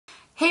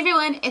Hey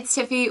everyone, it's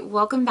Tiffy.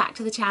 Welcome back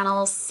to the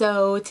channel.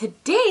 So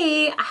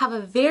today I have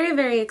a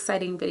very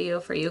exciting video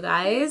for you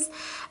guys.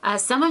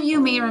 Some of you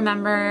may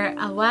remember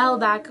a while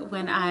back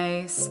when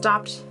I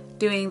stopped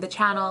doing the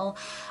channel,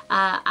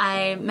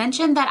 I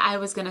mentioned that I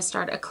was going to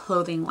start a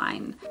clothing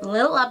line.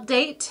 Little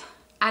update,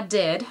 I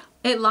did.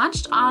 It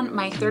launched on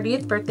my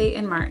 30th birthday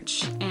in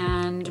March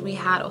and we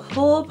had a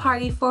whole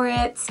party for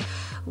it.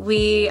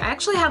 I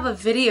actually have a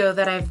video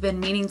that I've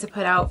been meaning to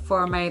put out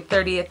for my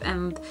 30th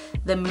and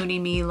the Moody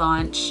Me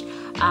launch,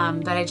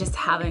 but I just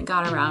haven't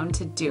got around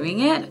to doing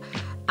it.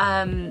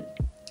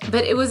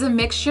 But it was a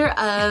mixture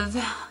of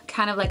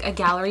kind of like a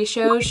gallery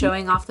show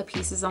showing off the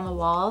pieces on the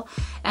wall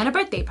and a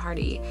birthday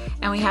party.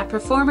 And we had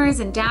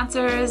performers and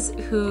dancers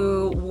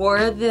who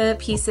wore the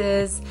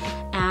pieces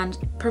and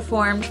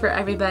performed for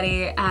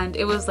everybody. And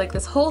it was like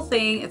this whole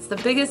thing. It's the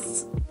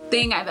biggest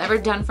thing I've ever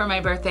done for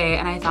my birthday.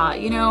 And I thought,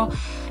 you know,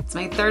 it's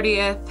my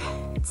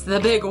 30th, it's the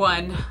big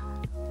one.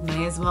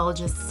 May as well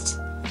just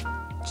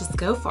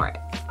go for it.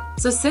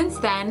 So since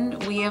then,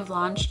 we have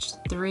launched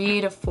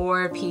 3 to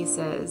 4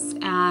 pieces,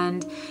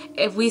 and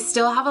if we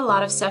still have a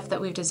lot of stuff that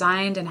we've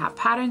designed and have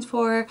patterns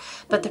for,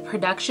 but the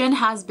production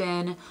has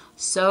been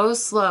so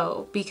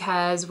slow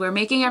because we're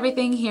making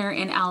everything here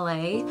in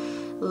LA,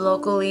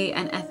 locally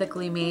and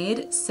ethically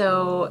made.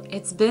 So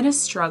it's been a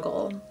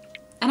struggle,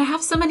 and I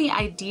have so many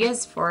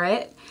ideas for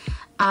it.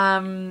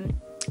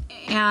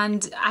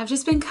 And I've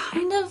just been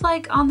kind of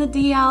like on the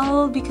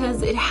DL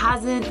because it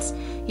hasn't,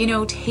 you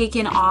know,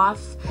 taken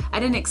off. I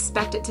didn't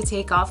expect it to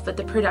take off, but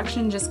the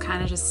production just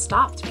kind of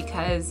stopped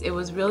because it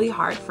was really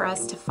hard for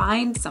us to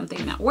find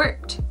something that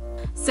worked.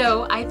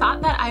 So I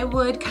thought that I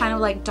would kind of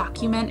like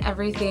document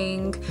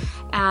everything,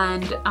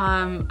 and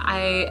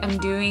I am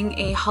doing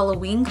a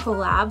Halloween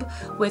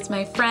collab with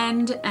my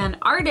friend and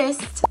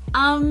artist,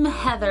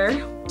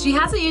 UmmmHeather. She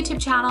has a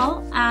YouTube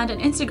channel and an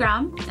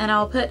Instagram, and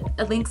I'll put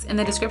links in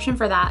the description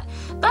for that.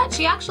 But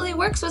she actually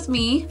works with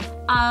me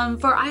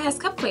for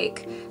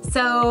TiffyQuake.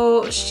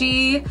 So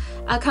she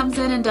comes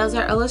in and does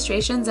our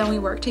illustrations and we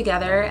work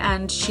together,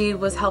 and she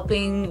was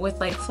helping with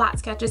like flat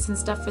sketches and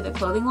stuff for the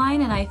clothing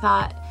line, and I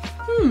thought,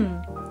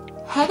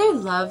 Heather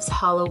loves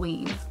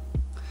Halloween.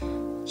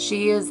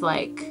 She is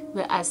like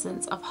the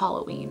essence of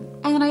Halloween.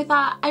 And then I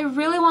thought, I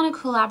really want to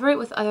collaborate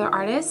with other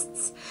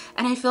artists,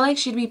 and I feel like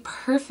she'd be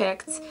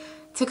perfect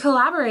to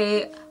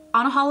collaborate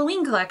on a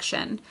Halloween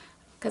collection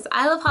because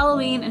I love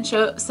Halloween and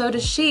so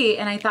does she,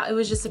 and I thought it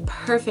was just a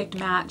perfect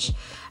match.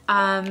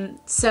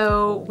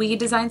 So we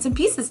designed some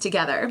pieces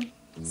together.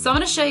 So I'm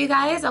going to show you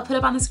guys, I'll put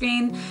up on the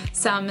screen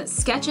some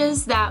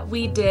sketches that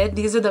we did.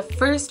 These are the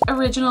first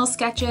original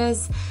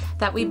sketches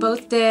that we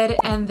both did,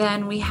 and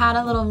then we had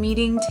a little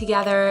meeting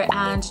together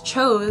and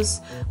chose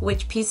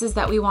which pieces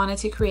that we wanted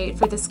to create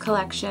for this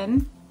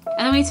collection.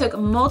 And then we took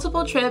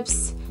multiple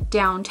trips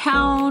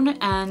downtown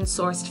and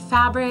sourced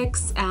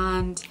fabrics,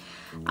 and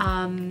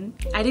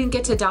I didn't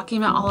get to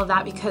document all of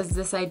that because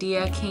this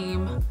idea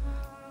came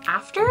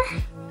after.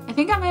 I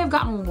think I may have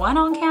gotten one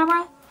on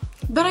camera.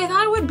 But I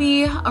thought it would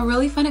be a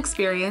really fun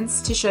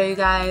experience to show you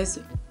guys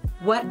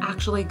what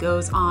actually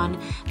goes on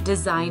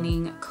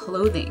designing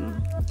clothing.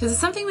 Because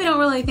it's something we don't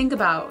really think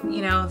about,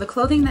 you know, the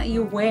clothing that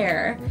you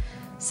wear.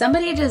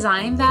 Somebody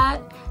designed that,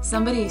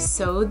 somebody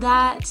sewed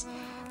that.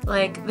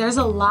 Like, there's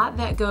a lot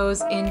that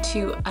goes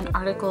into an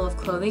article of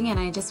clothing, and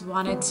I just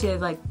wanted to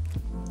like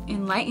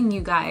enlighten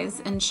you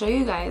guys and show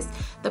you guys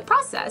the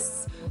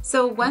process.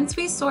 So once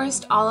we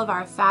sourced all of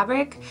our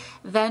fabric,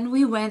 then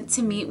we went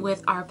to meet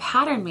with our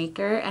pattern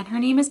maker, and her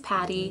name is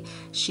Patty.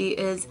 She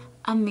is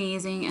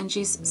amazing and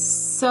she's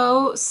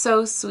so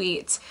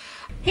sweet.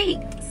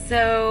 Hey,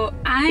 so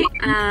I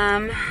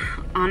am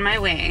on my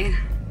way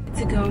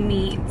to go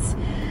meet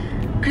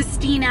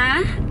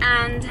Christina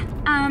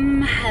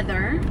and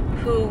Heather,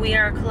 who we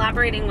are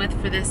collaborating with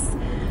for this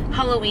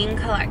Halloween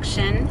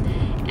collection.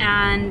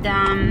 And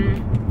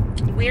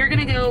we're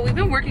gonna go, we've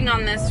been working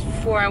on this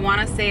for, I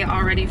wanna say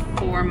already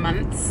 4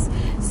 months.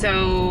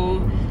 So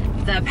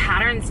the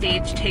pattern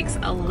stage takes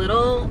a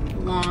little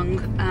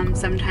long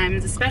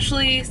sometimes,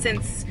 especially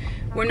since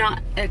we're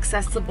not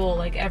accessible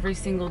like every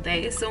single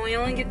day. So we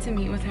only get to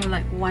meet with her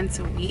like once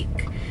a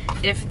week,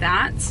 if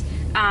that.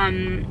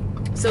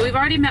 So we've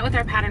already met with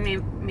our pattern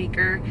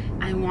maker,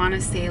 I wanna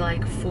say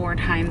like 4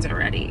 times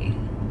already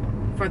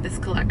for this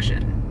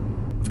collection.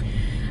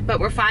 But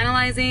we're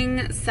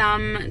finalizing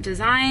some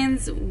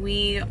designs.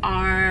 We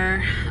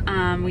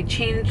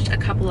changed a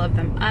couple of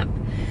them up,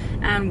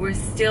 and we're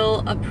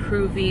still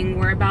approving.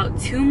 We're about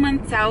 2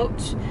 months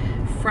out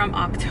from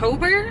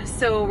October,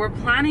 so we're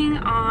planning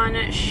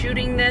on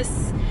shooting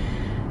this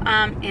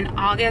in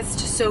August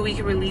so we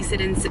can release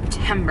it in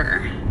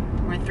September.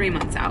 We're 3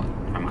 months out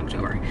from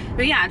October.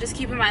 But yeah, just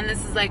keep in mind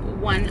this is like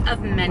one of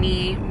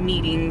many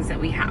meetings that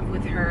we have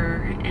with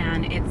her,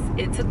 and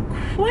it's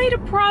quite a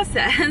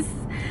process.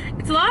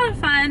 It's a lot of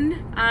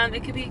fun.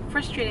 It could be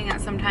frustrating at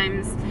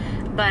sometimes,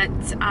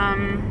 but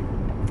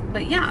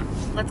yeah,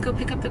 let's go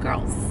pick up the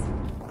girls.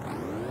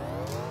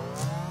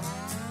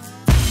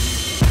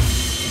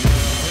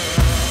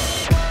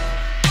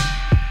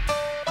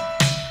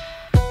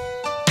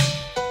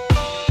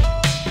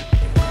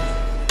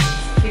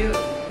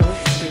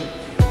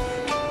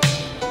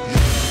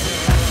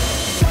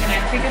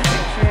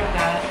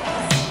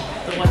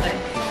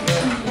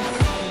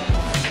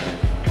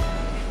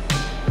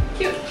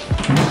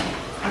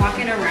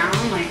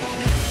 around, like,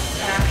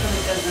 it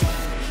actually doesn't.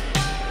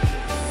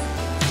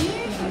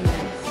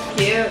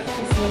 Cute.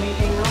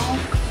 Anything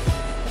else?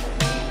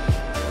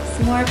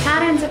 Some more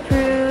patterns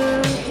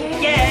approved.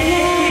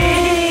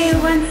 Yay!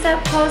 One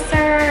step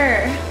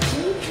closer.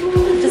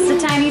 Just a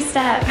tiny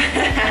step.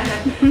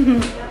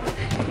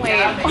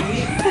 Wait.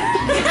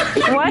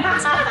 What?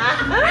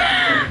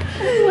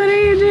 What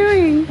are you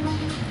doing?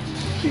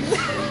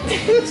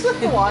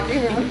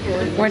 Walking around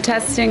here. We're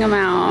testing them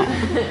out. I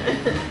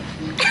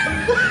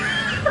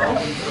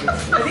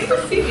think the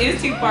seat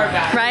is too far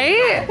back.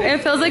 Right?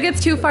 It feels like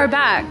it's too far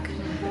back.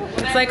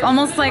 It's like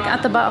almost like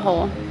at the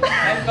butthole.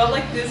 I felt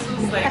like this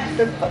was like I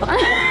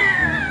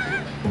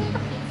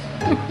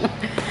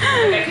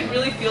could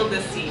really feel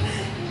this seat.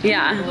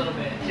 Yeah. A little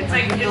bit. It's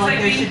like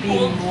being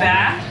pulled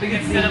back, but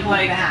instead of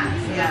like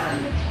Yeah,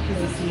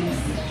 because it seems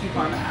too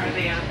far back. Are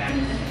they on back?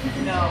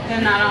 No.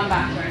 They're not on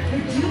backwards.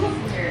 They do look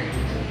weird.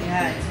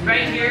 Yeah, it's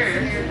Right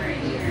here. Right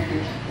here.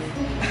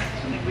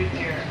 Like right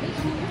here.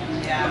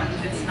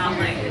 Yeah. It's not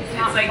like it's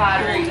not like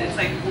flattering. pulled. It's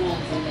like pulled.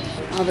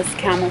 All this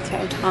camel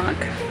toe talk.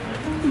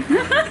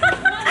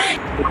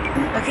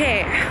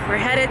 Okay, we're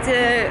headed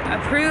to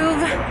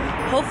approve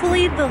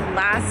hopefully the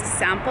last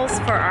samples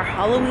for our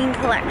Halloween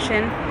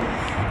collection.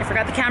 I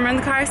forgot the camera in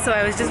the car, so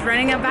I was just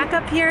running it back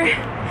up here.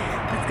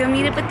 Let's go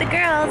meet up with the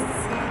girls.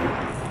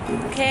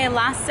 Okay,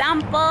 last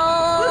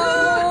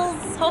samples.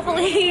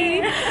 Hopefully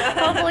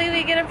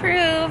we get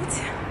approved.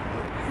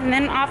 And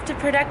then off to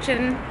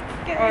production.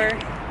 Or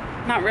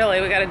not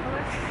really, we got a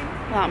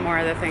lot more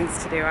other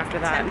things to do after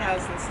that.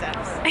 10,000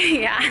 steps.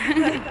 Yeah.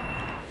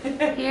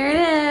 Here it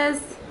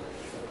is.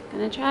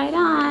 Gonna try it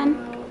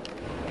on.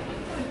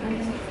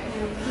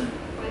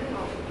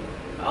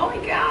 Oh my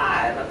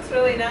god, it looks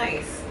really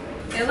nice.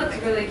 It looks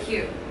really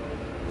cute.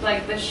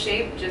 Like the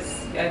shape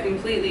just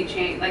completely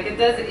changed. Like it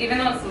does, even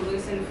though it's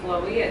loose and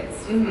flowy,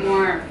 it's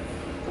more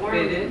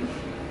Fitted.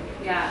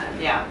 Yeah.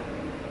 Yeah.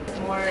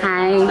 More.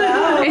 Hi.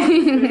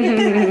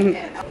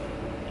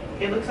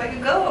 It looks like a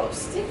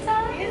ghost. It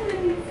does.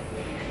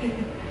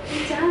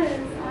 It does.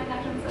 Oh my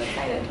gosh, I'm so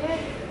excited.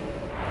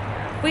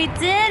 We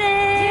did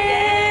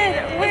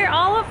it! We're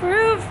all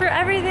approved for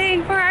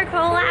everything for our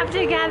collab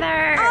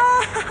together.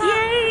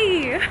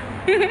 Yay!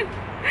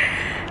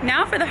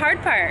 Now for the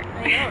hard part.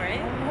 I know,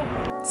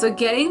 right? So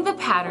getting the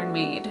pattern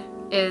made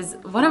is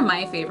one of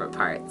my favorite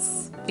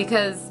parts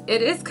because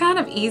it is kind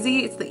of easy.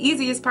 It's the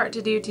easiest part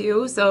to do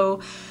too.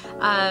 So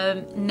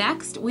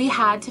next we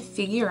had to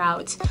figure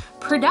out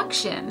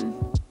production,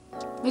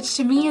 which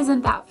to me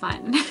isn't that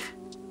fun.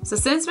 So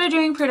since we're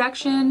doing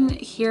production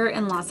here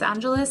in Los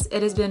Angeles,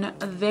 it has been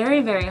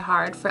very, very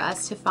hard for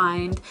us to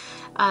find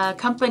a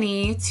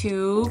company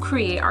to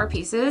create our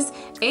pieces.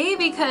 A,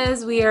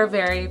 because we are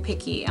very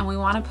picky and we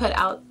want to put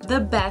out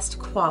the best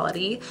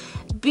quality.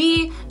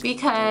 B,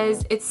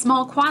 because it's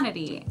small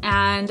quantity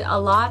and a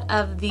lot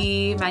of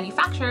the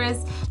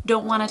manufacturers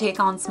don't want to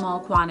take on small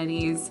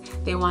quantities.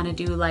 They want to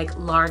do like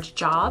large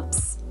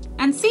jobs.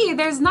 And C,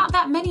 there's not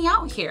that many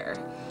out here.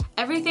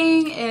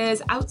 Everything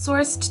is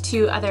outsourced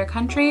to other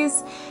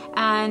countries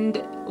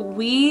and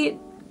we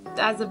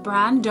as a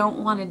brand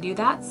don't want to do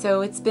that,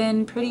 so it's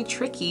been pretty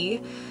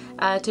tricky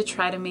to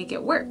try to make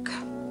it work.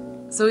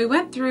 So we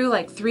went through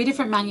like 3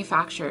 different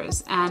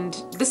manufacturers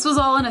and this was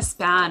all in a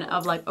span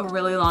of like a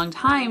really long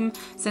time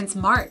since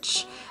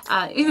March,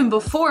 even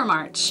before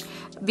March,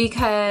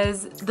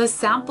 because the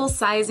sample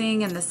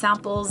sizing and the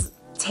samples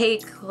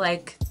take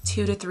like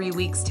 2 to 3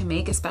 weeks to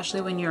make,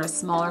 especially when you're a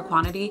smaller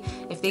quantity.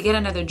 If they get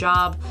another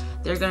job,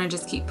 they're gonna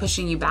just keep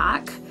pushing you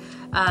back.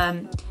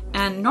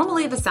 And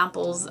normally the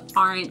samples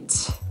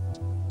aren't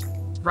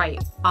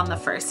right on the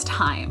first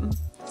time.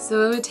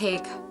 So it would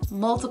take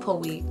multiple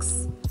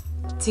weeks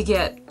to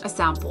get a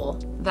sample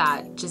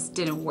that just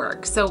didn't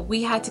work. So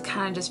we had to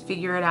kind of just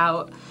figure it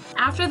out.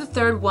 After the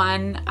 3rd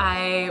one,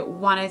 I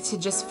wanted to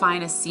just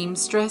find a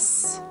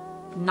seamstress,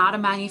 not a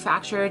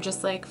manufacturer,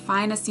 just like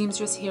find a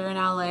seamstress here in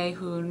LA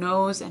who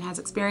knows and has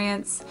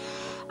experience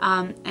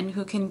and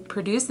who can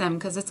produce them,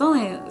 because it's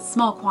only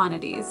small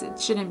quantities. It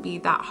shouldn't be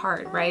that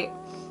hard, right?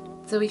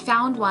 So we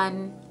found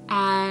one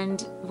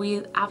and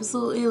we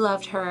absolutely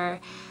loved her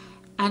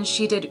and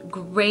she did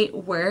great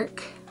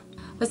work.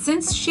 But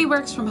since she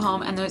works from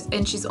home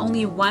and she's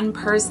only one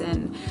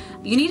person,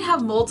 you need to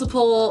have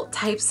multiple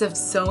types of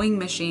sewing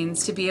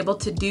machines to be able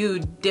to do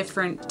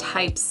different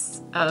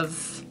types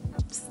of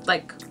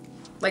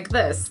like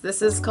this.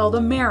 This is called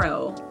a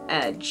marrow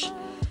edge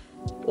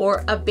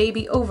or a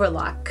baby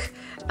overlock.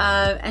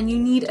 And you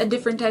need a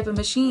different type of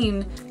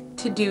machine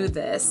to do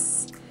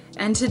this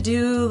and to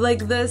do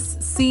like this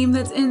seam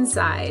that's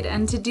inside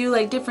and to do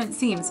like different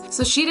seams.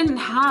 So she didn't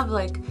have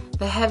like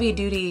the heavy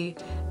duty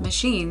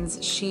machines.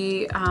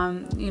 She,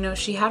 you know,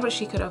 she had what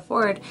she could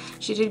afford.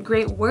 She did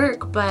great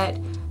work, but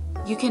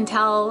you can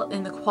tell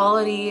in the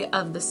quality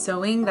of the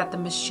sewing that the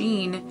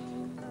machine,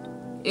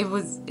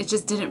 it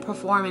just didn't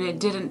perform and it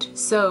didn't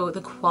sew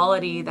the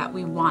quality that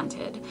we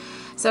wanted.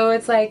 So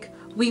it's like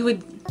we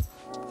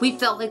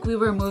felt like we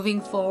were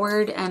moving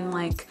forward and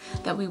like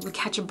that we would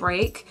catch a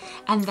break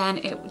and then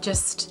it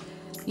just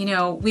you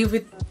know, we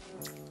would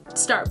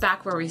start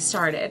back where we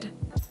started.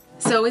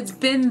 So it's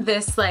been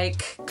this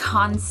like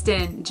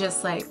constant,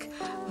 just like,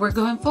 we're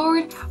going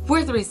forward,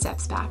 we're 3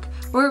 steps back.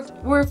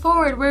 We're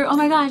forward, oh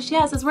my gosh,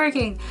 yes, it's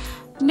working.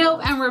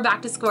 Nope, and we're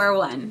back to square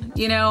one.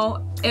 You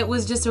know, it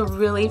was just a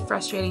really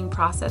frustrating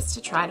process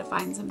to try to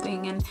find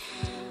something, and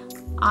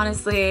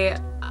honestly,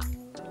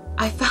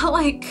 I felt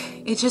like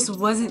it just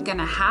wasn't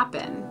gonna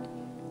happen.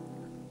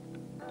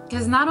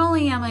 Because not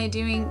only am I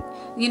doing,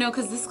 you know,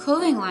 because this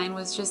clothing line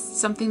was just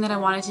something that I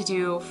wanted to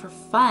do for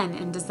fun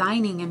and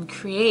designing and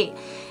create,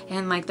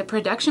 and like the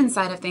production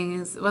side of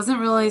things wasn't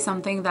really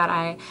something that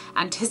I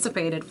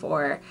anticipated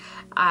for.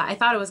 I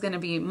thought it was going to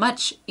be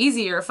much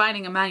easier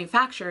finding a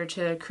manufacturer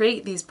to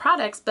create these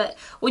products, but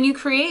when you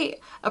create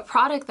a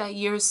product that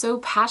you're so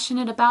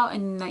passionate about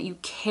and that you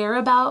care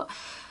about,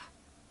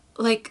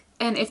 like,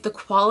 and if the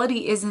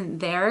quality isn't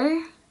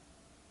there,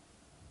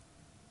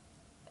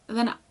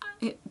 then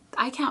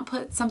I can't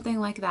put something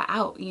like that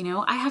out, you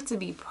know? I have to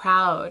be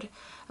proud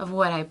of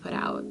what I put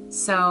out.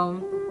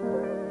 So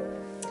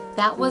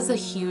that was a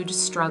huge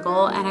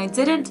struggle, and I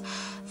didn't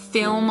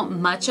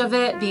film much of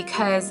it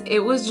because it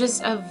was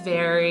just a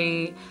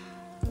very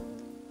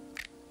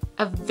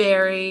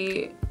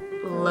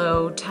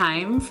low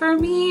time for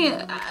me,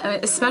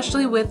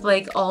 especially with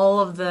like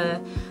all of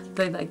the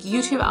like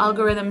YouTube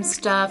algorithm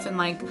stuff and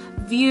like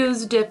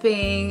views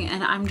dipping,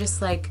 and I'm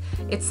just like,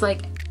 it's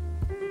like,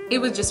 it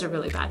was just a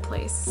really bad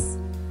place.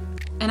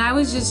 And I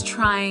was just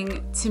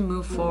trying to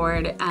move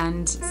forward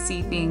and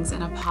see things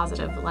in a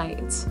positive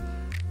light.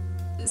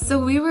 So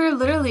we were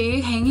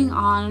literally hanging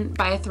on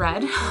by a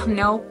thread,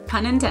 no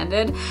pun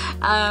intended,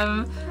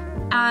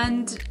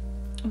 and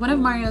one of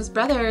Mario's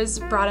brothers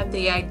brought up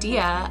the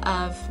idea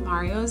of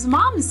Mario's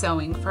mom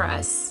sewing for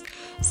us.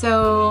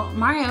 So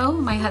Mario,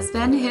 my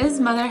husband, his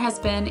mother has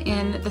been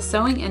in the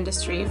sewing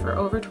industry for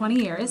over 20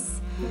 years,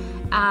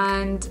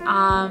 and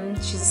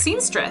she's a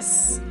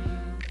seamstress.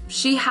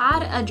 She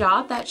had a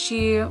job that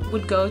she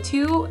would go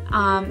to.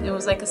 It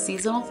was like a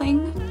seasonal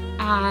thing,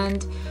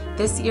 and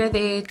this year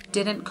they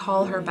didn't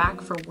call her back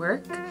for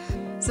work.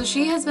 So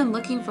she has been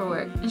looking for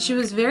work, and she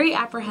was very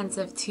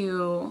apprehensive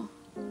to,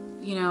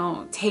 you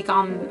know, take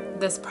on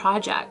this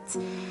project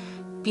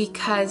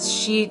because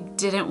she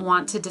didn't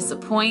want to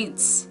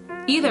disappoint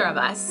either of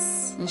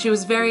us. And she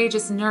was very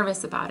just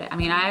nervous about it. I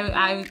mean,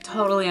 I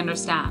totally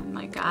understand.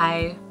 Like,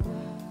 I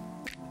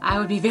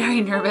would be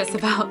very nervous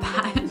about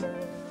that.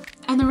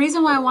 And the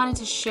reason why I wanted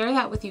to share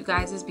that with you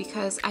guys is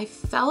because I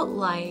felt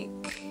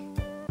like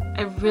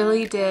I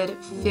really did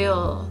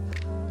feel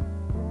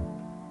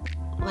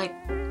like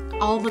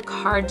all the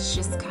cards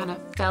just kind of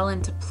fell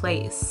into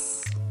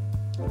place.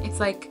 It's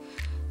like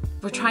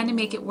we're trying to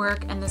make it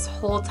work, and this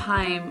whole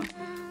time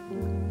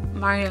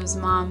Mario's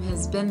mom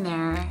has been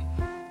there,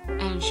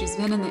 and she's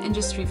been in the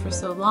industry for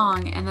so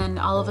long, and then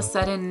all of a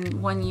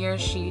sudden one year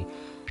she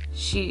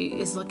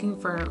is looking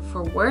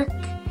for work,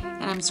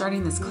 and I'm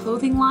starting this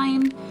clothing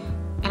line,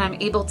 and I'm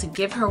able to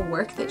give her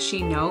work that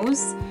she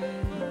knows.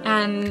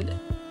 And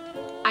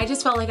I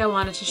just felt like I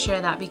wanted to share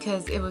that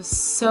because it was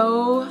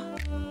so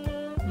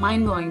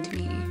mind-blowing to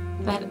me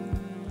that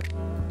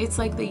it's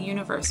like the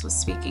universe was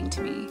speaking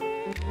to me.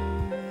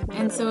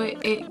 And so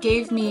it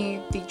gave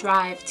me the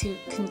drive to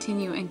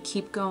continue and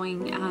keep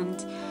going.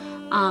 And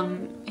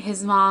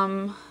his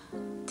mom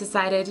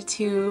decided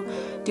to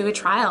do a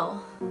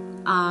trial,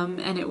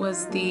 and it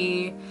was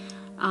the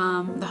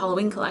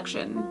Halloween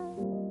collection.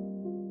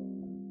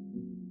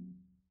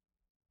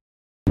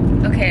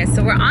 Okay,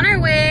 so we're on our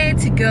way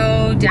to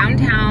go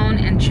downtown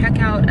and check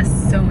out a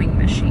sewing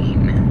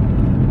machine.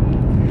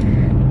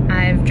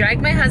 I've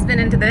dragged my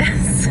husband into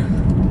this.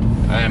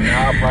 I am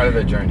now part of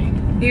the journey.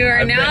 You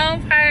are now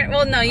part,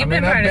 well no, you've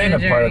been part of the journey.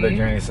 I've been a part of the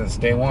journey since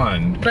day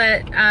one.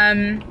 But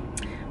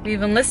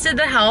we've enlisted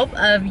the help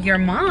of your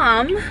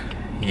mom.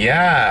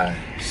 Yeah,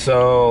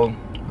 so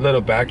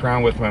little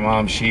background with my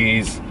mom.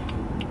 She's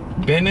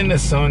been in the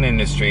sewing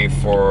industry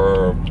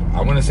for,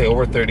 I want to say,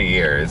 over 30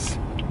 years.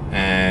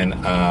 And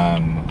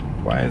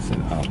why is it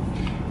up?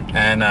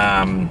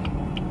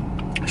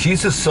 And she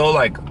used to sew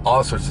like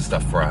all sorts of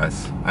stuff for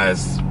us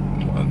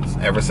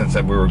ever since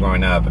we were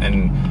growing up.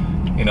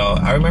 And you know,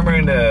 I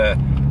remember there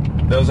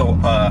was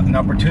an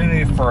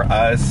opportunity for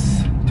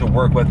us to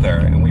work with her,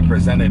 and we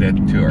presented it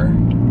to her,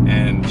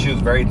 and she was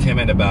very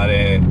timid about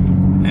it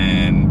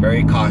and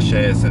very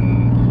cautious,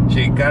 and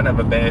she got a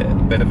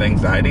bit of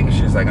anxiety.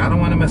 She's like, I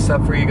don't want to mess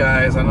up for you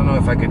guys, I don't know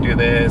if I could do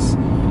this.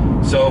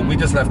 So we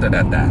just left it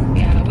at that.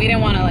 Yeah, we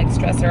didn't want to like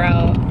stress her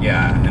out.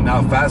 Yeah, and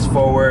now fast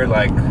forward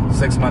like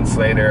 6 months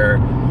later,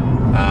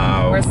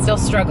 we're still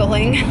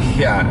struggling.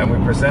 Yeah, and we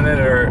presented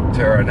to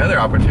her another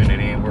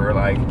opportunity, and we were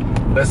like,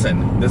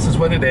 listen, this is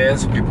what it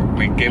is.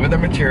 We gave her the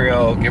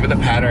material, gave her the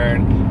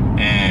pattern,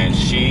 and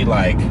she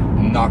like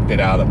knocked it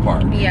out of the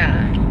park.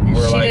 Yeah,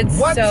 she did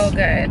so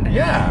good.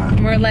 Yeah.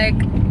 We're like,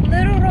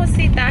 little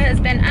Rosita has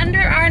been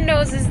under our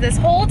noses this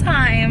whole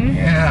time.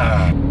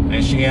 Yeah.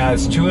 And she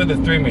has 2 of the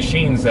 3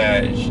 machines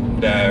that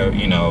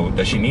you know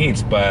that she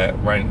needs, but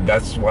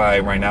that's why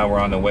right now we're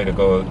on the way to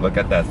go look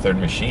at that 3rd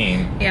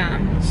machine.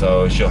 Yeah.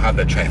 So she'll have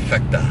the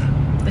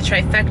trifecta. The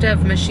trifecta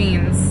of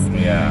machines.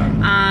 Yeah.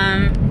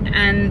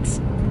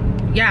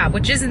 And yeah,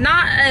 which is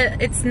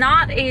it's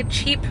not a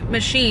cheap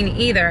machine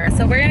either.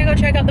 So we're gonna go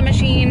check out the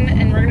machine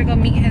and we're gonna go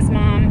meet his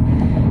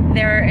mom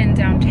there in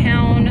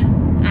downtown.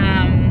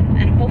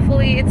 And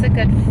hopefully it's a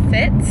good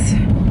fit.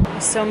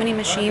 So many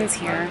machines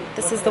here.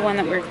 This is the one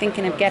that we're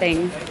thinking of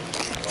getting.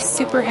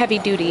 Super heavy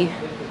duty.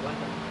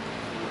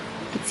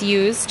 It's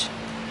used.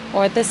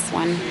 Or this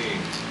one.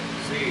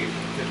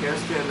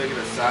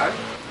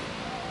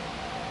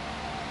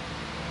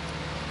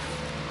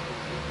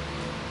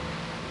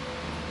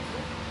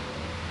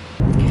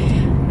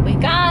 We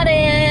got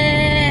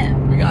it!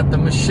 We got the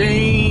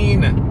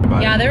machine!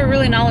 Yeah, they were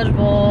really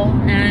knowledgeable,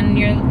 and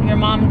your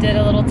mom did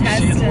a little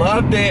test. She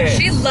loved it.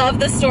 She loved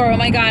the store. Oh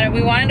my god,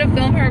 we wanted to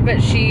film her,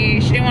 but she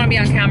didn't want to be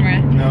on camera.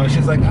 No,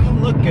 she's like, I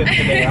don't look good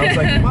today. I was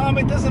like, Mom,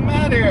 it doesn't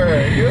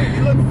matter. You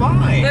look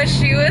fine. But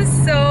she was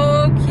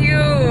so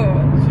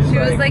cute. She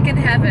was like in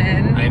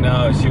heaven. I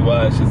know, she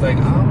was. She's like,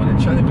 oh, I'm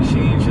gonna try the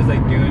machine. She's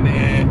like doing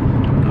it.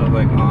 I was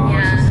like, oh,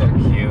 yeah. She's so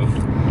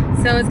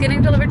cute. So it's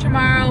getting delivered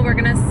tomorrow. We're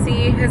gonna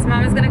see, his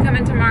mom is gonna come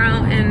in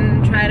tomorrow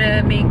and try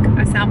to make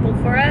a sample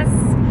for us.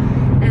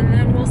 And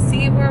then we'll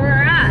see where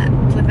we're at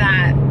with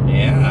that.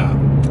 Yeah.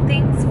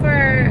 Thanks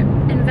for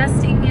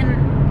investing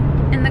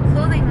in the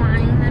clothing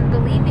line and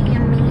believing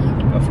in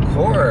me. Of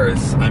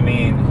course. I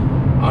mean,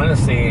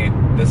 honestly,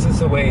 this is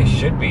the way it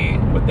should be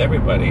with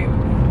everybody.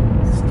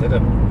 Instead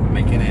of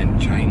making it in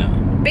China.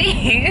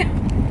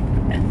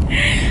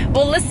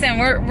 Well, listen,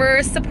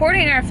 we're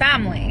supporting our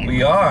family.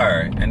 We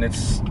are, and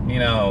it's, you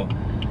know,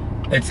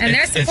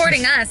 they're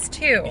supporting us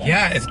too.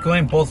 Yeah, it's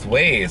going both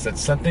ways. It's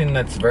something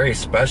that's very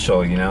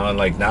special, you know, and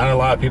like not a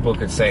lot of people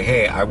could say,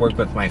 hey, I work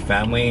with my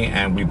family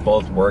and we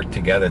both work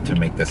together to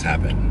make this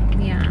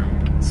happen.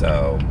 Yeah.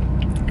 So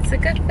it's a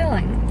good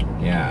feeling.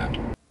 Yeah.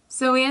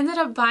 So we ended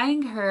up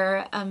buying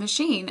her a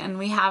machine and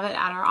we have it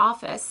at our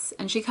office,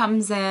 and she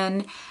comes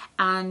in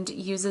and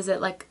uses it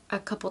like a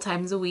couple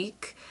times a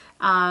week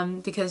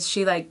because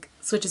she like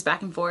switches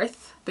back and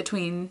forth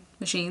between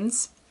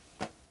machines.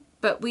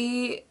 But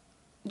we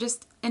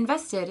just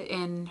invested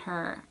in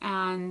her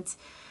and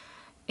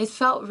it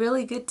felt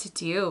really good to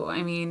do.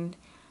 I mean,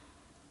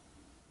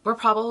 we're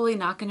probably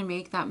not going to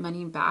make that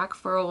money back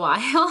for a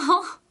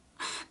while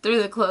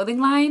through the clothing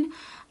line,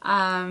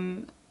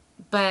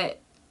 but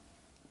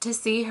to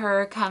see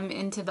her come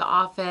into the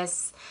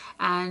office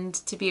and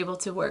to be able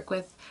to work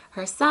with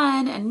her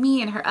son and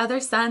me and her other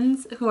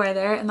sons who are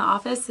there in the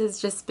office has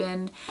just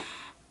been,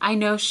 I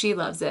know she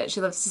loves it.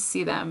 She loves to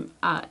see them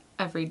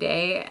every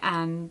day,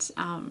 and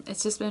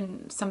it's just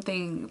been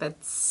something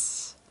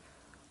that's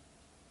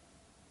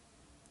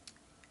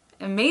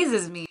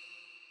amazes me.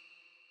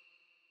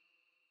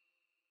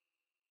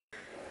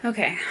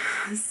 Okay,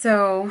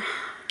 so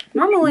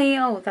normally,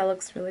 oh, that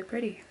looks really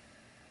pretty.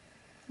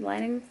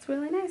 Lighting looks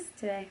really nice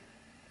today.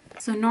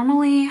 So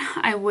normally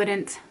I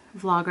wouldn't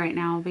vlog right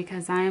now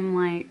because I'm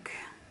like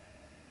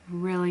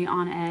really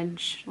on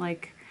edge.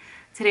 Like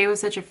today was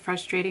such a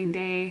frustrating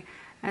day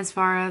as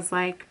far as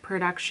like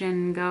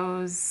production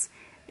goes.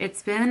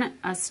 It's been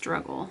a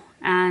struggle,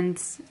 and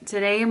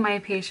today my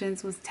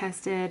patience was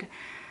tested.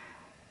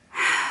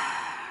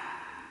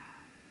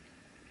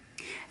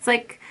 It's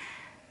like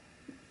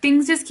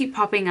things just keep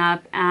popping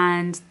up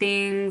and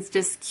things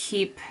just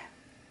keep,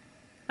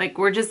 like,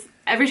 we're just,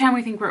 every time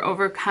we think we're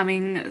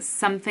overcoming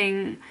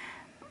something,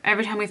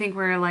 every time we think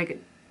we're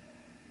like,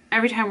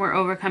 every time we're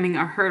overcoming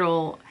a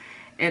hurdle,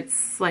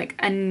 it's like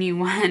a new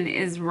one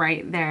is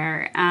right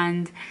there,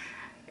 and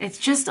it's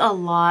just a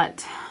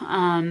lot.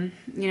 You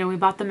know, we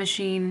bought the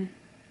machine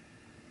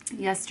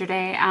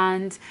yesterday,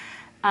 and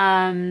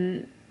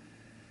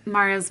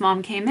Mario's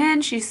mom came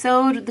in, she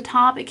sewed the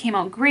top, it came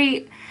out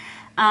great,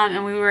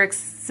 and we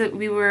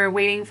were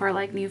waiting for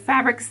like new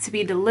fabrics to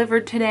be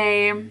delivered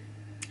today,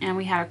 and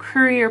we had a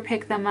courier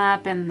pick them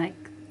up, and like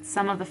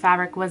some of the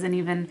fabric wasn't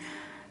even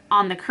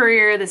on the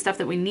courier, the stuff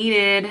that we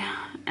needed,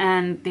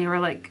 and they were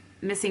like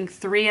missing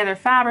 3 other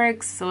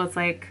fabrics, so it's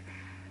like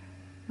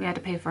we had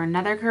to pay for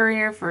another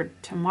courier for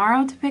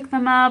tomorrow to pick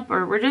them up,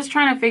 or we're just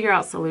trying to figure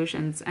out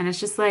solutions, and it's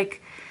just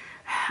like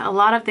a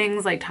lot of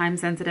things like time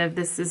sensitive.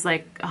 This is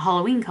like a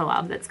Halloween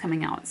collab that's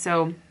coming out,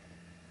 so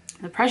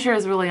the pressure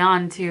is really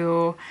on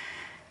to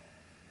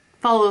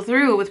follow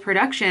through with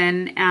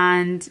production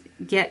and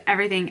get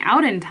everything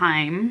out in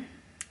time.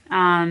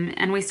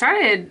 And we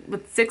started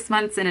with 6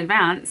 months in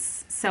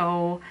advance,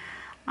 so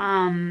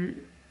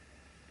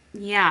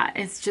yeah,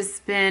 it's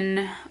just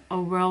been a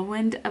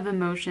whirlwind of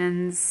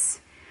emotions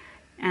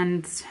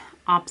and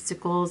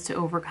obstacles to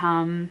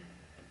overcome.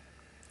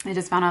 I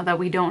just found out that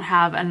we don't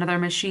have another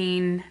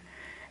machine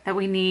that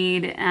we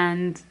need,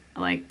 and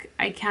like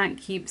I can't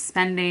keep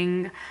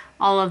spending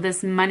all of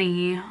this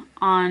money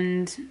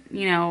on,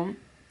 you know,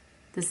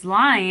 this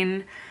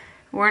line.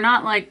 We're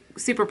not like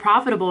super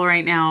profitable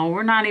right now.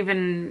 We're not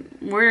even,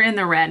 we're in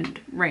the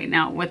red right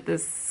now with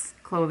this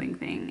clothing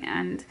thing,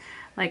 and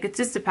like it's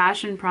just a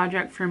passion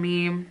project for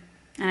me, and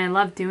I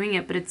love doing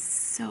it, but it's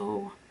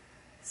so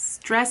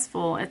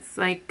stressful. It's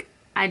like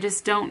I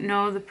just don't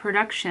know the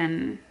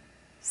production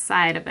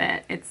side of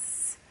it.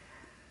 It's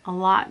a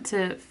lot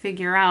to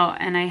figure out,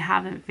 and I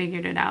haven't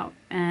figured it out.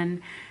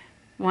 And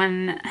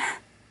when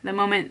the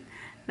moment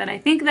that I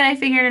think that I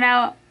figured it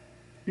out,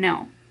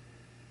 no,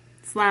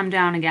 slam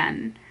down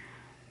again.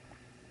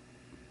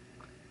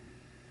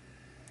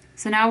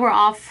 So now we're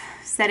off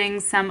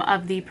setting some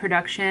of the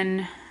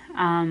production.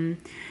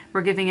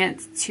 We're giving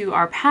it to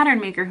our pattern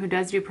maker who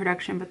does do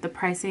production, but the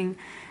pricing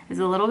is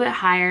a little bit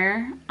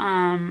higher.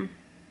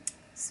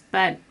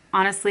 But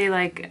honestly,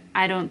 like,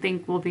 I don't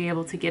think we'll be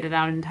able to get it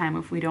out in time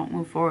if we don't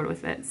move forward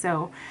with it.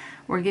 So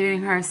we're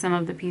giving her some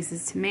of the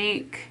pieces to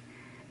make.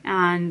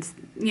 And,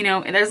 you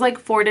know, there's like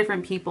 4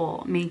 different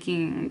people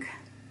making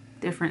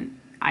different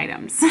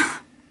items.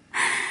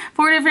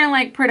 4 different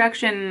like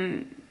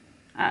production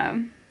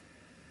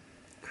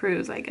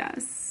crews, I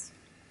guess.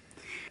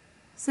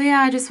 So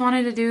yeah, I just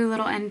wanted to do a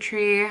little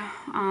entry.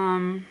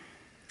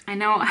 I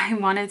know I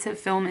wanted to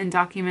film and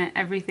document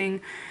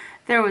everything.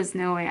 There was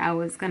no way I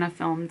was gonna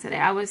film today.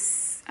 I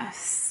was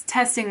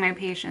testing my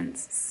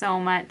patience so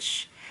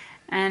much,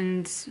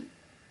 and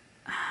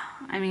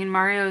I mean,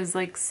 Mario is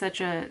like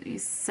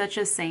he's such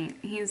a saint.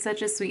 He's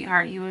such a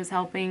sweetheart. He was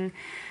helping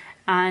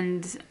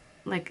and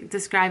like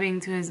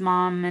describing to his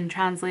mom and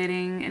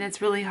translating, and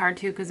it's really hard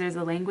too because there's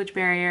a language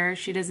barrier.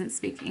 She doesn't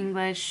speak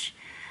English.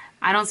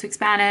 I don't speak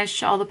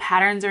Spanish. All the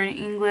patterns are in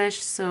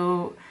English,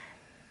 so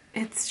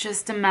it's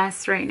just a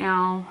mess right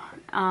now.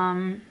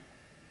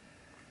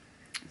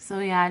 So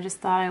yeah, I just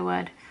thought I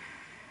would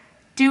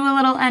do a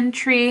little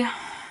entry.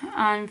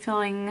 I'm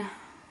feeling,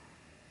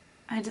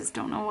 I just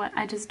don't know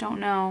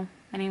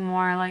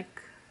anymore,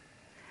 like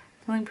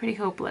feeling pretty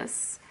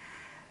hopeless.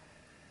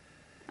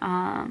 So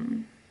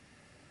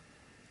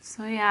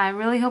yeah, I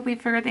really hope we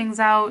figure things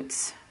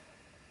out.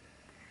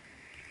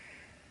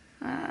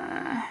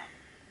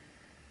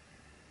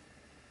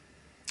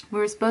 We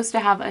were supposed to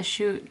have a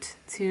shoot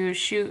to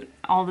shoot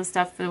all the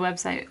stuff for the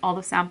website, all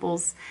the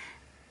samples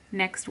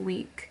next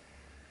week.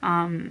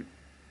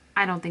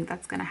 I don't think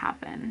that's gonna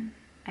happen.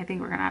 I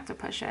think we're gonna have to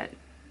push it,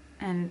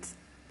 and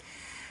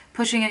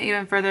pushing it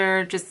even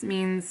further just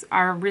means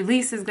our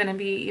release is gonna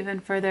be even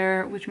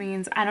further, which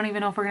means I don't even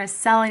know if we're gonna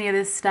sell any of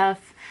this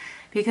stuff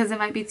because it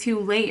might be too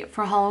late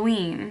for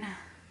Halloween.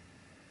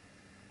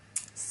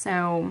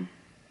 So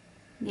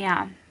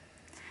yeah,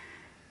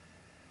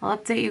 I'll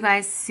update you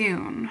guys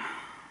soon.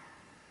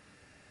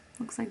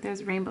 Looks like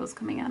there's rainbows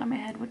coming out of my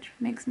head, which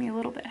makes me a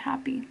little bit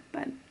happy,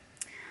 but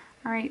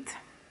all right,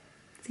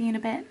 see you in a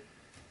bit.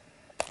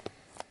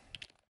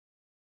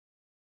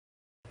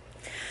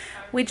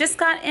 We just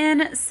got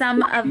in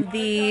some of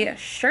the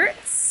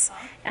shirts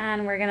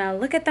and we're gonna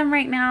look at them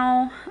right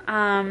now.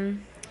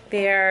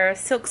 They're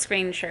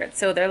silkscreen shirts,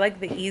 so they're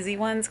like the easy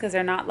ones because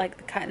they're not like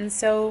the cut and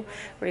sew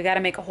where you gotta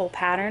make a whole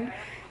pattern.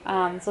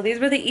 So these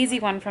were the easy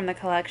one from the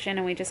collection,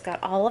 and we just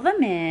got all of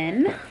them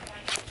in.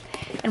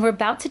 And we're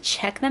about to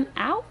check them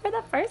out for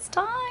the first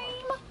time.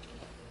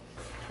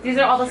 These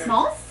are all the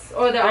smalls?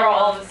 Or they're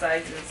all the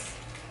sizes.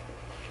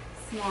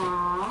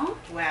 Small.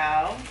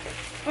 Wow.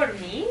 For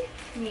me?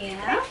 Yeah.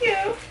 Thank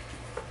you.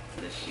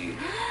 The shoe.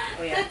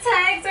 Oh, yeah. The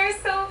tags are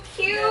so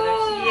cute.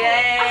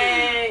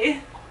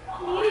 Yay.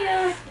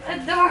 Yeah.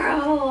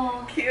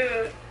 Adorable.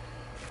 Cute.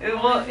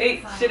 Well,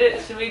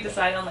 should we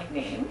decide on like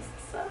names and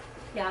stuff?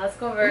 Yeah, let's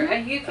go over.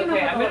 You can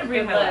Okay, I'm gonna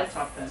bring my list.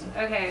 laptop then.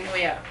 Okay. Oh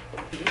yeah.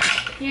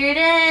 Here it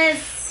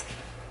is.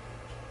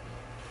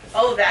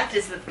 Oh, that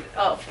is the.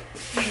 Oh.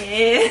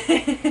 I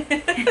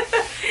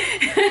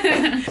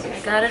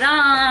got it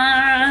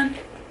on.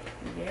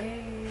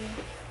 Yay.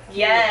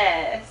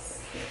 Yes.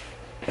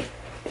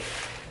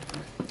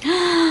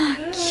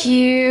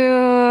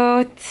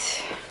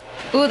 Cute.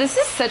 Ooh, this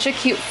is such a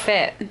cute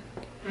fit.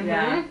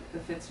 Yeah, the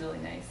fit's really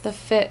nice. The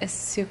fit is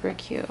super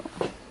cute.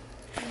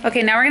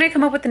 Okay, now we're gonna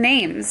come up with the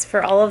names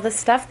for all of the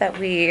stuff that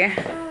we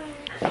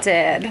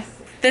did.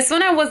 This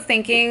one I was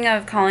thinking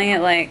of calling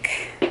it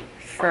like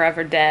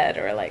Forever Dead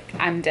or like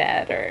I'm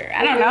Dead or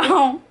I don't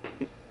know.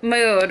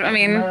 Mood. I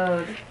mean,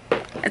 Mode.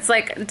 it's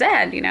like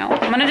dead, you know?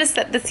 I'm gonna just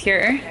set this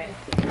here. Okay.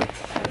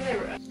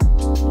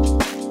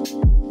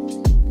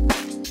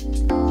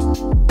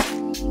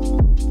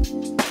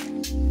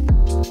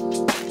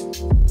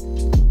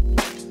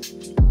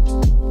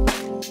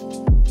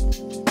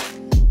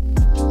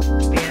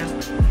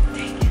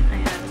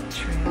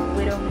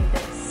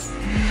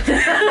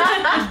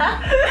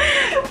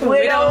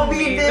 Widow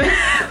me this.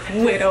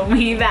 Widow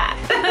me that.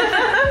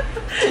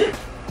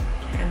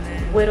 And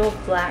then Widow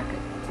black.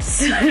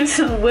 Widow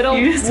black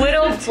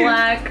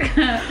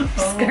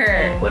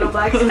skirt. Widow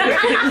black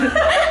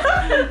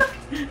skirt.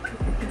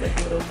 like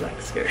a little black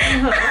skirt.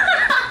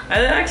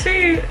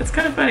 Actually, it's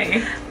kind of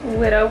funny.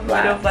 Widow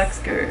Black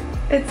skirt.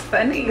 It's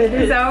funny.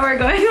 Is that what we're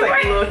going for?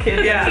 Like little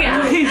kids.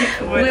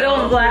 Yeah.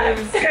 Widow black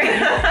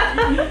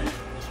skirt.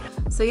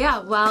 So yeah,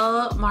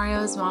 while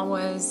Mario's mom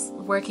was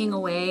working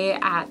away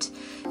at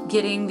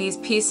getting these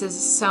pieces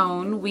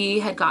sewn. We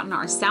had gotten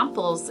our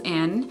samples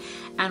in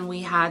and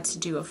we had to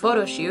do a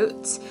photo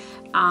shoot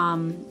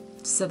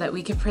so that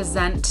we could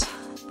present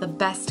the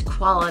best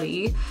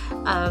quality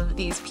of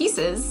these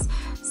pieces.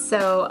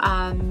 So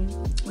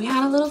we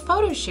had a little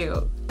photo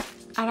shoot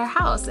at our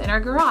house, in our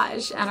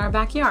garage, and our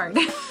backyard.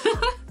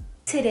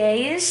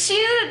 Today is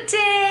shoot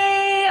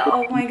day!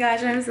 Oh my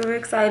gosh, I'm so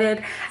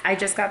excited. I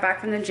just got back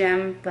from the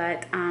gym,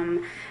 but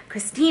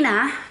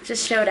Christina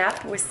just showed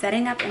up. We're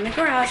setting up in the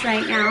garage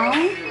right now.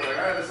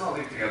 Let's all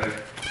leave together.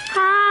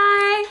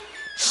 Hi!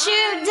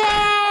 Shoot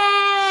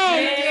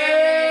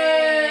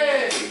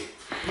day!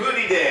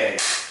 Moody day.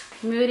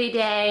 Moody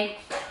day.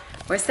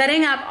 We're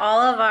setting up all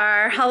of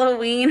our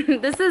Halloween.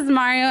 This is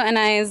Mario and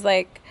I's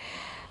like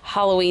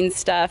Halloween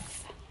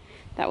stuff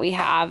that we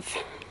have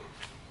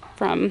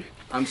from...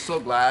 I'm so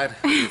glad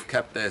we've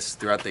kept this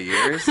throughout the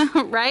years.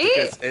 Right?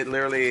 Because it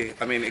literally,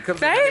 I mean, it comes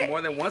Right? in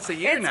more than once a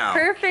year It's now.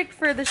 perfect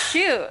for the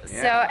shoot.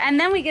 Yeah. So, and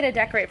then we get to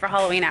decorate for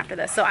Halloween after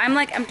this. So I'm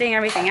like emptying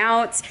everything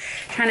out,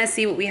 trying to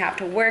see what we have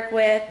to work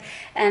with.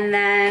 And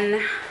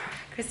then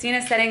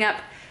Christina's setting up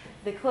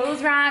the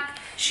clothes rack.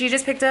 She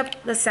just picked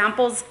up the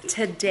samples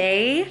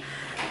today,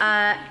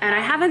 and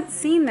I haven't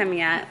seen them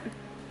yet.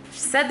 She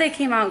said they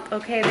came out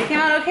okay. They came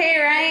out okay,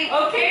 right?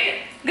 Okay.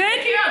 Good?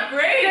 They came out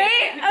great.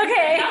 Great?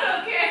 Okay.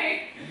 Not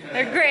okay.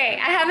 They're great.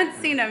 I haven't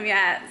seen them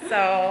yet,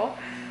 so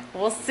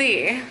we'll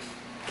see.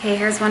 Okay,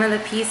 here's one of the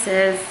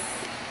pieces.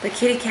 The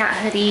kitty cat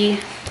hoodie.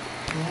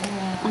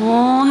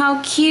 Oh,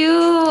 how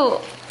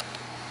cute.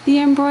 The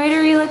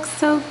embroidery looks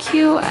so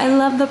cute. I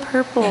love the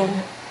purple.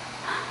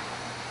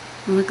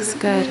 It looks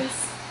good.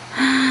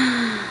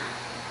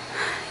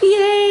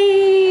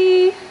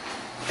 Yay!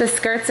 The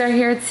skirts are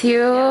here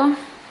too.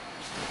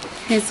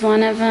 Here's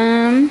one of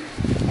them.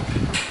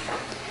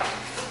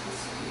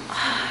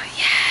 Oh,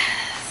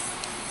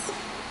 yes.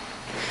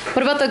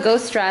 What about the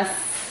ghost dress?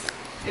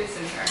 It's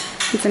in here.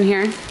 It's in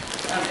here.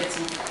 It's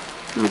in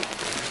here.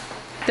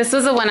 This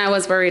was the one I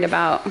was worried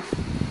about.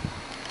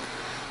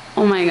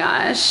 Oh my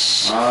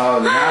gosh. Oh,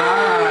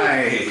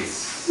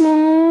 nice.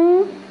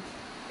 Oh,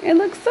 it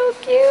looks so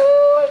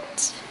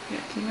cute.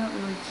 It came out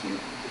really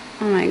cute.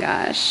 Oh my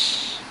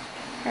gosh.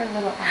 Her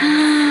little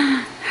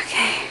eyes.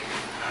 Okay.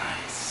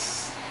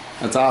 Nice.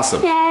 That's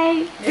awesome.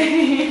 Yay.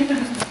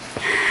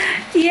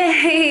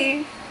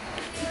 Yay.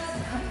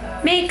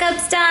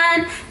 Makeup's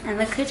done. And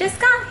look who just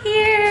got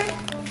here.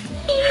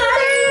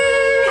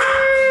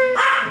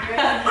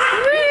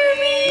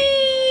 Ruby.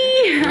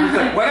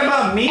 What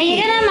about me? Are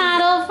you gonna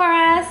model for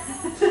us?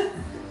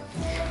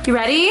 You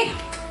ready?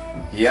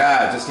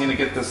 Yeah, just need to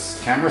get this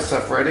camera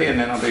stuff ready and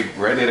then I'll be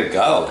ready to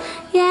go.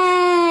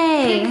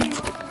 Yay.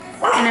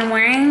 And I'm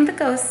wearing the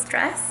ghost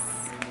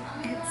dress.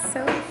 It's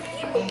so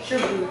cute. Ain't your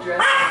boo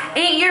dress.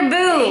 Ain't your boo.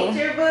 Ain't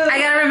your boo. I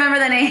gotta remember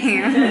the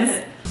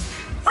names.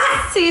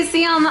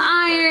 Cece on the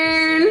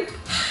iron.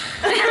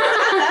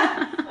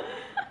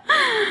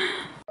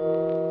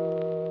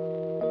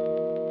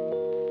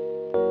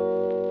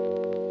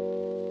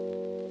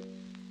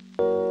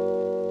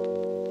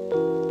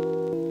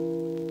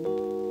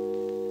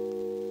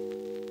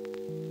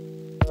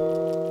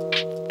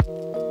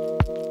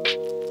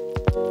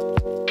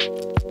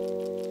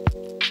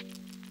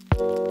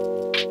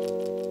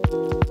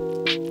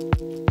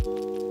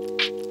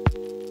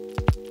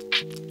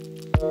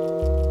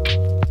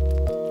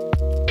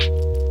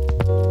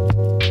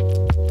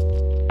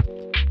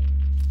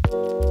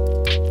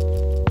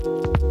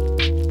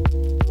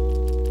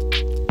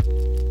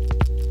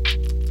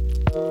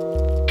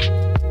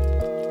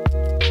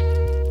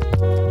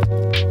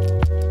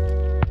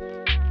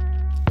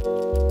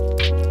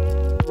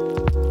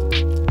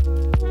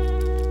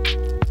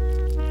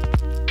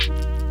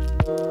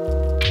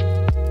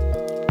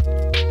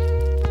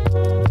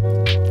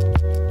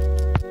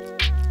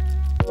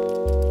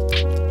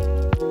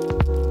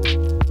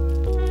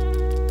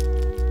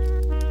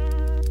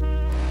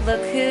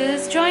 Look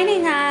who's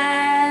joining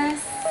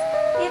us.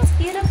 It's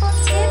beautiful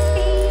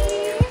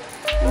Tiffy.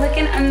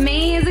 Looking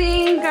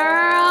amazing,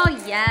 girl.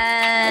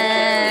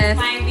 Yes.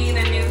 Might be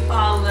the new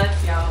fall look,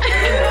 y'all.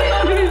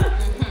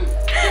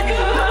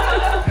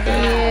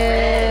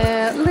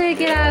 Yeah.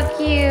 Look at how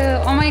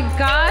cute. Oh my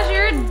gosh,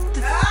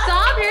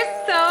 stop. You're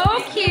so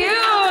cute.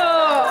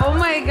 Oh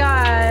my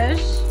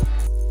gosh.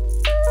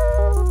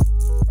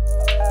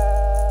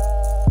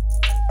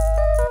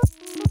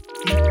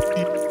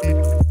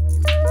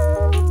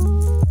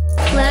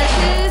 Look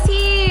who's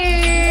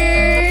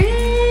here.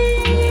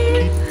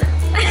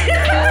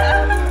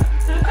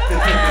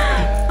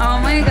 Oh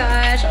my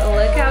gosh,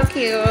 look how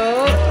cute.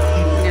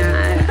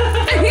 Nah.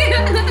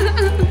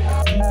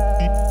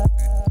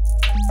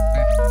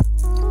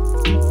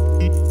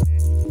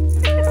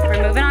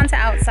 We're moving on to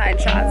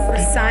outside shots.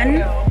 The sun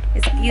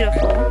is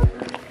beautiful.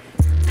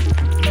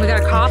 We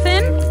got a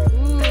coffin.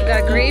 We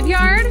got a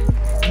graveyard.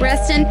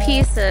 Rest in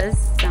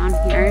pieces down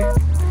here.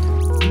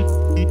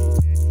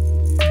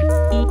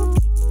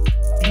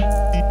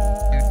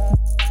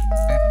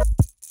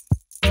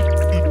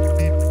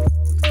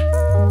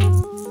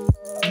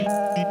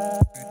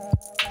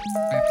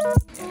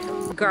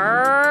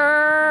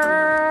 Girl.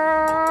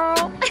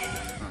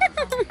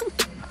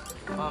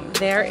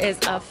 There is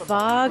a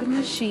fog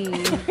machine.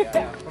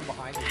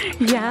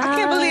 Yeah. I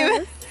can't believe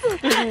it.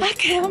 I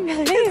can't believe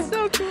it. It's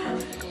so cool.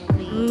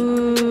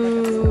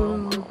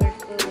 Ooh.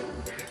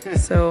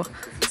 So,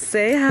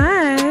 say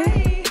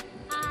hi.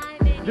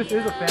 This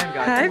is a fan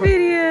guy. Hi,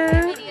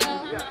 video.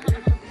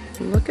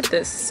 Look at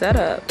this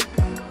setup.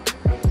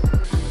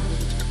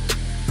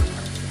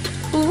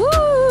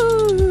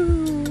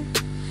 Woo!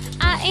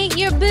 I ain't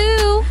your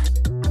boo.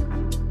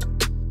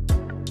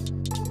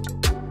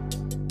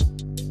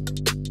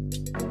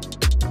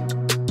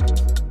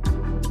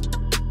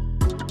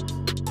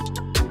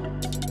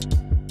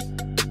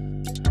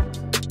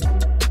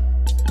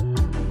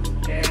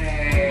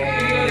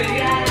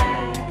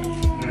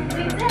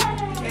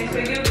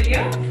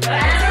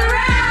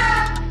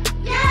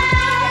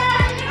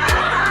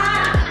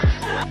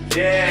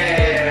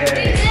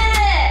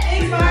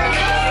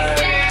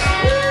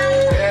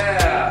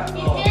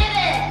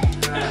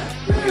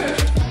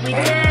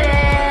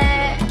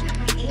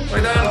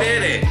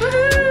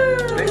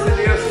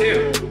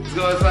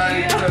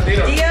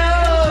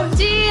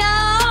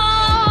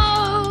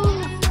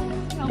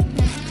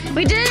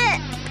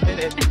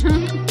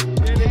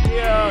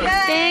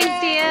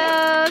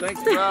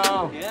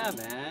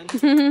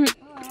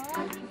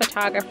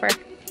 Photographer.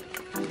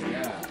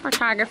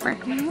 Photographer.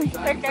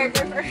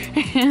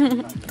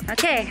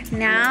 Okay,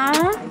 now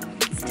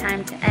it's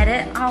time to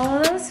edit all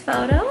of those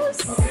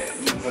photos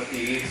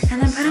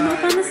and then put them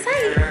up on the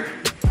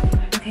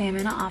site. Okay, I'm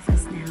in an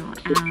office now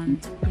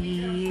and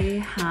we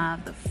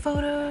have the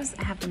photos.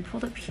 I have them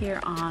pulled up here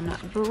on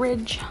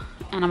Bridge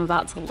and I'm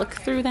about to look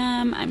through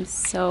them. I'm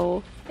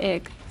so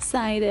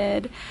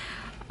excited.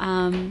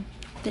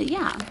 But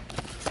yeah.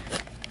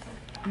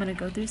 I'm gonna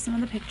go through some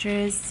of the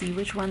pictures, see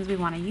which ones we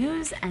want to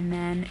use, and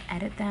then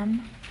edit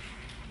them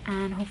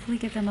and hopefully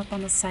get them up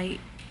on the site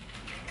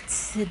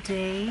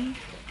today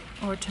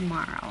or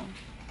tomorrow.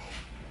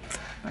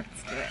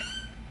 Let's do it.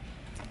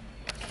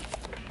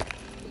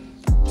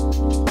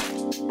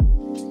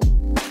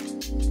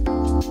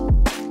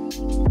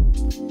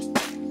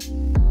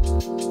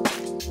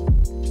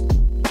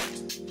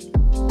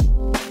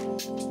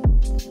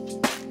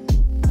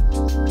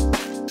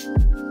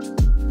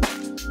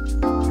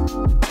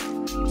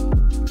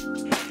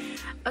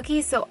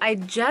 Okay, so I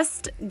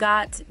just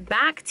got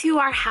back to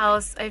our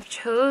house. I've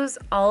chose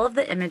all of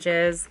the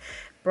images,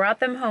 brought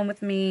them home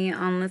with me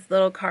on this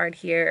little card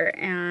here,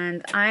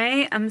 and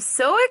I am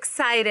so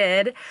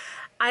excited.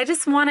 I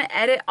just want to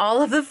edit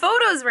all of the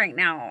photos right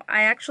now.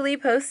 I actually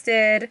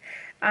posted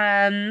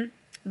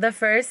the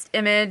first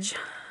image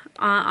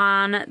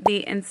on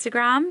the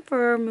Instagram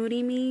for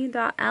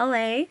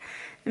moodyme.la,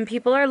 and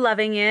people are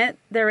loving it.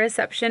 The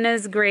reception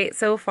is great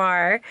so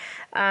far.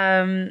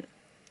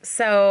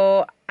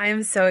 So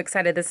I'm so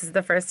excited. This is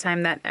the first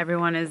time that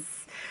everyone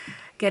is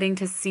getting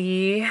to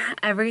see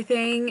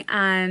everything,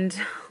 and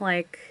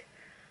like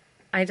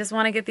I just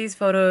want to get these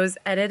photos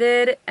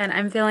edited and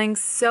I'm feeling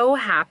so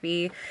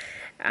happy.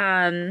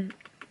 I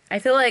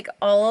feel like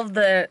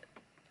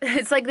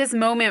it's like this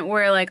moment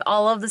where like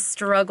all of the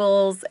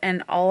struggles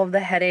and all of the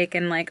headache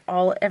and like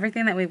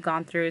everything that we've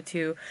gone through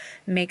to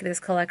make this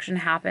collection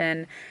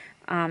happen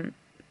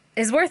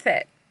is worth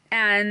it.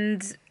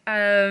 And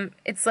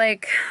it's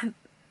like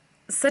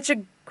such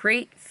a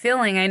great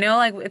feeling. I know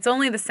like it's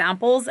only the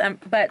samples,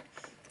 but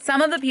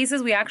some of the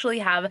pieces we actually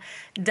have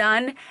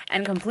done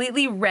and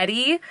completely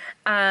ready.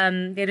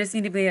 They just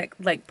need to be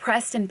like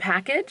pressed and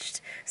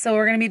packaged. So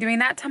we're gonna be doing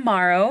that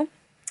tomorrow.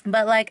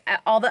 But like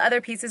all the other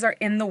pieces are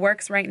in the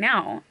works right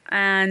now,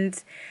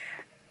 and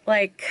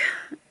like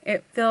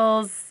it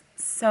feels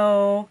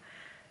so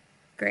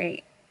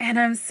great, and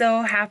I'm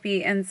so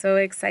happy and so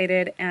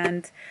excited.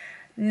 And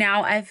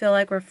now I feel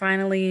like we're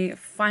finally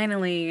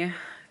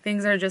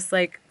things are just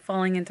like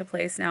falling into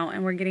place now,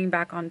 and we're getting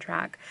back on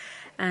track.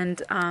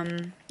 And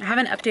I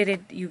haven't updated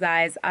you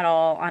guys at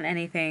all on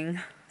anything.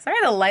 Sorry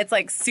the light's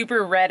like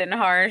super red and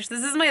harsh.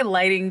 This is my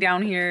lighting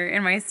down here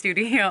in my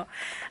studio.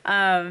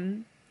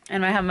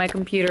 And I have my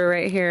computer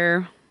right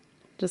here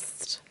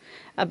just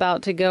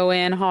about to go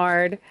in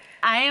hard.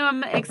 I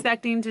am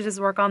expecting to just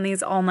work on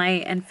these all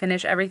night and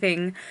finish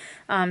everything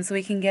so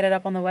we can get it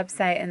up on the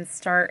website and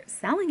start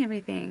selling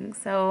everything.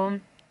 So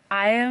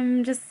I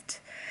am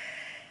just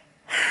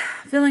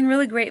feeling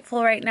really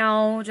grateful right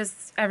now,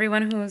 just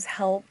everyone who's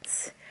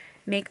helped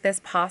make this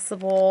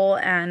possible,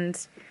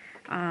 and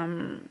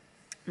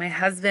my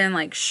husband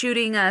like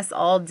shooting us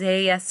all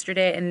day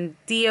yesterday, and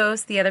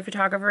Dios, the other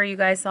photographer you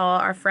guys saw,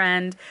 our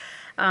friend,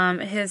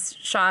 his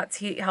shots,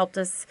 he helped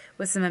us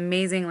with some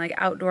amazing like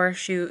outdoor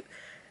shoot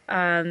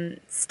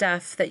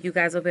stuff that you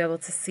guys will be able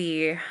to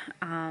see,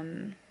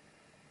 and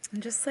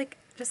just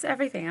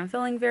everything. I'm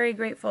feeling very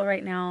grateful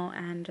right now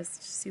and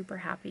just super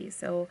happy.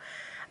 So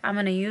I'm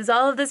going to use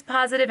all of this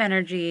positive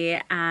energy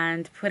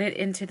and put it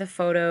into the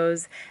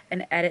photos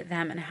and edit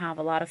them and have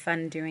a lot of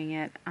fun doing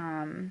it.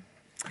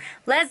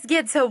 Let's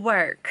get to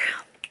work.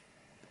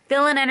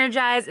 Feeling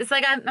energized. It's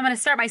like I'm going to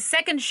start my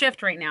second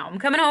shift right now. I'm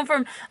coming home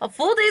from a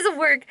full days of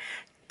work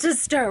to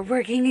start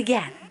working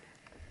again.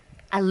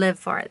 I live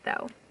for it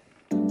though.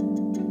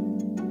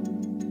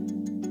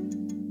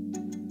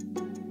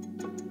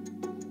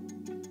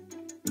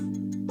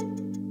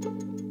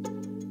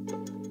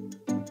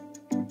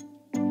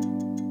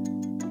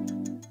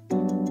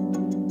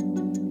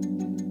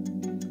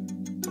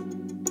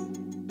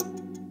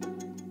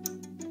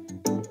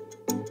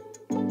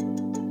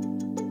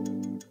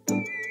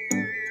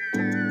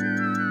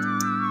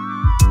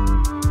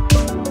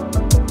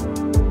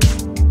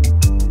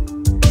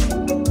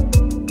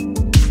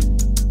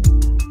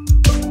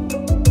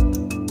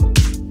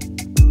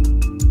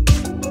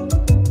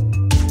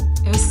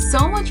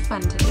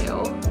 Fun to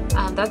do.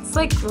 That's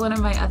like one of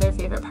my other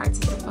favorite parts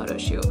is the photo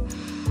shoot.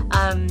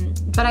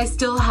 But I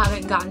still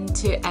haven't gotten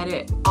to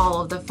edit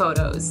all of the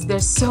photos.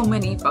 There's so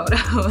many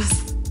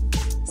photos.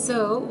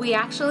 So we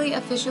actually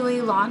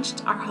officially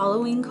launched our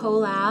Halloween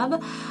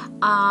collab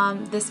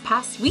this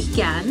past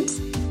weekend,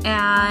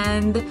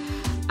 and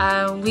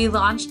we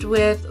launched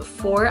with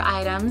 4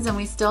 items, and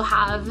we still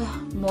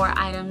have more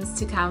items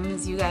to come,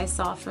 as you guys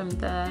saw from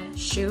the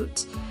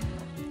shoot.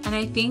 And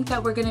I think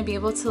that we're gonna be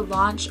able to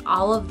launch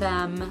all of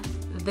them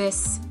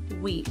this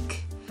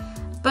week.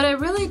 But I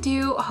really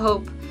do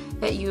hope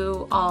that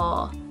you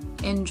all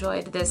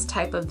enjoyed this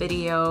type of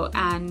video,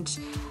 and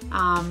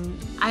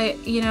I've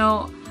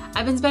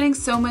been spending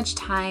so much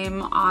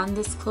time on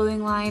this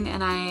clothing line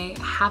and I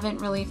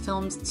haven't really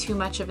filmed too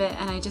much of it,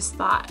 and I just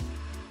thought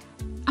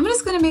I'm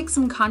just gonna make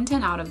some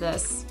content out of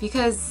this,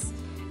 because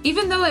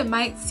even though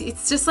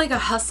it's just like a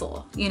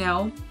hustle, you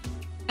know?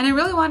 And I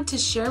really want to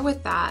share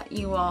with that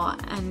you all,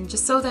 and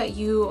just so that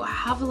you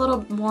have a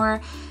little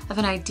more of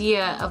an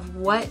idea of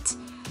what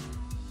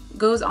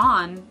goes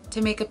on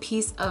to make a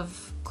piece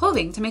of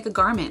clothing, to make a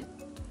garment.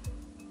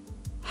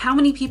 How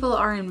many people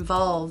are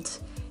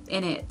involved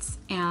in it,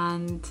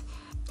 and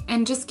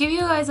just give you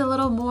guys a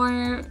little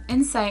more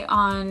insight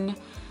on,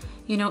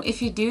 you know,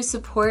 if you do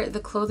support the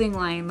clothing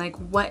line, like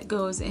what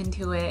goes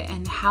into it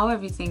and how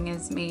everything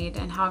is made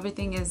and how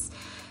everything is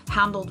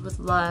handled with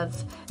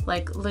love,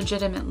 like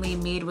legitimately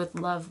made with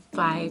love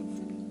by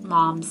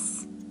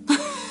moms.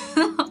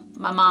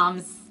 My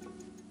moms.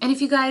 And if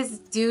you guys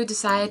do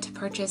decide to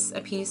purchase a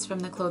piece from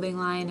the clothing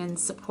line and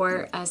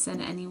support us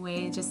in any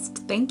way, just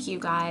thank you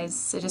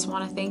guys. I just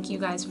want to thank you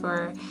guys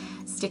for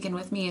sticking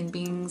with me and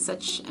being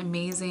such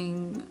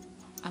amazing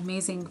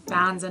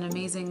fans, and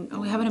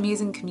we have an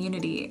amazing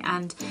community.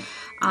 And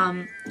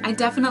I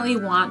definitely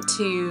want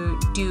to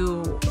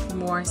do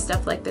more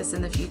stuff like this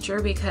in the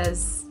future,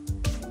 because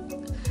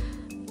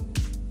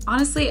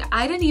honestly,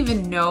 I didn't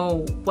even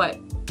know what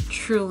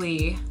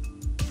truly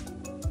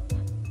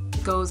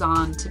goes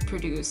on to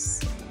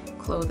produce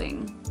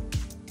clothing.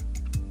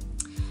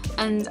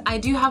 And I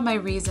do have my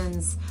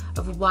reasons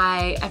of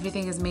why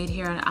everything is made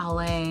here in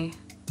LA,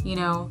 you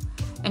know,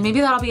 and maybe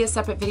that'll be a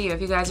separate video.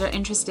 If you guys are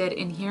interested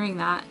in hearing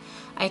that,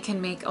 I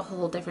can make a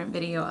whole different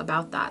video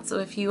about that. So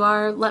if you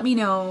are, let me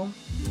know.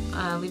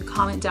 Leave a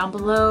comment down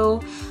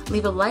below.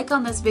 Leave a like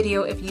on this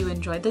video if you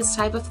enjoyed this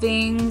type of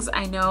things.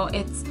 I know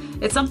it's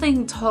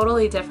something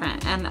totally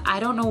different, and I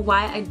don't know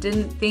why I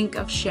didn't think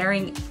of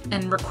sharing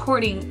and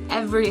recording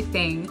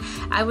everything.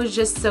 I was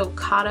just so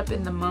caught up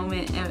in the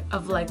moment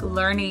of like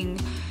learning,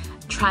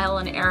 trial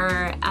and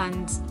error,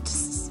 and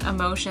just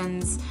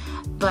emotions.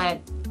 But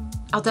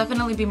I'll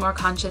definitely be more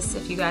conscious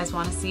if you guys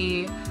want to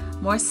see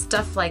more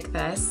stuff like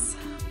this.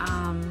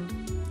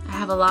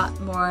 I have a lot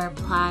more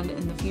planned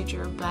in the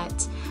future,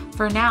 but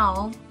for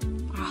now,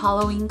 our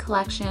Halloween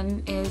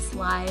collection is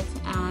live,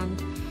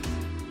 and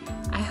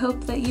I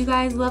hope that you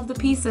guys love the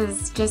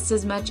pieces just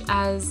as much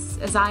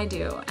as I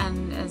do,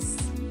 and as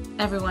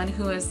everyone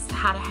who has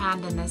had a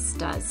hand in this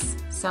does.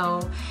 So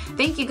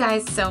thank you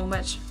guys so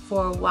much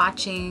for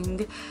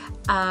watching.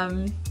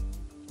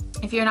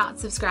 If you're not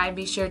subscribed,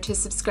 be sure to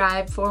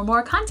subscribe for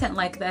more content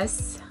like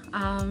this,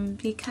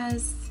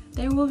 because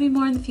there will be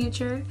more in the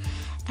future.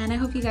 And I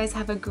hope you guys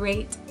have a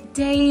great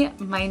day.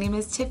 My name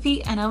is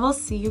Tiffy, and I will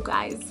see you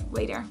guys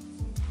later.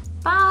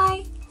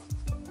 Bye.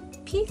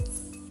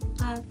 Peace.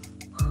 Love.